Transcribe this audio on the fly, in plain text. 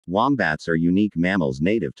Wombats are unique mammals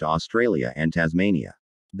native to Australia and Tasmania.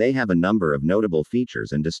 They have a number of notable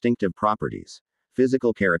features and distinctive properties.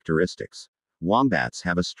 Physical characteristics. Wombats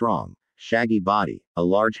have a strong, shaggy body, a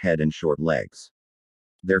large head and short legs.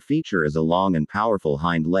 Their feature is a long and powerful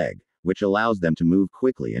hind leg, which allows them to move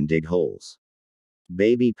quickly and dig holes.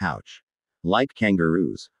 Baby pouch. Like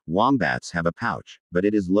kangaroos, wombats have a pouch, but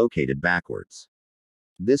it is located backwards.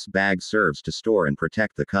 This bag serves to store and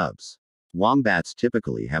protect the cubs. Wombats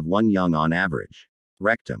typically have one young on average.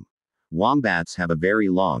 Rectum. Wombats have a very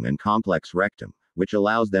long and complex rectum, which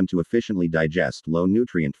allows them to efficiently digest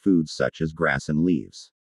low-nutrient foods such as grass and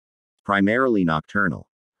leaves. Primarily nocturnal.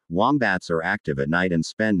 Wombats are active at night and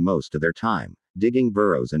spend most of their time digging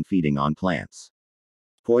burrows and feeding on plants.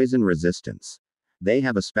 Poison resistance. They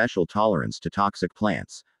have a special tolerance to toxic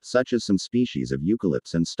plants, such as some species of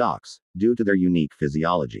eucalypts and stalks, due to their unique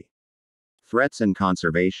physiology. Threats and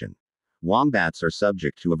conservation. Wombats are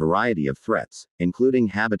subject to a variety of threats, including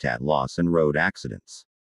habitat loss and road accidents.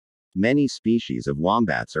 Many species of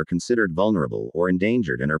wombats are considered vulnerable or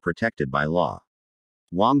endangered and are protected by law.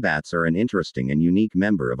 Wombats are an interesting and unique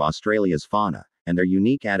member of Australia's fauna, and their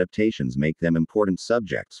unique adaptations make them important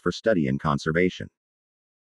subjects for study and conservation.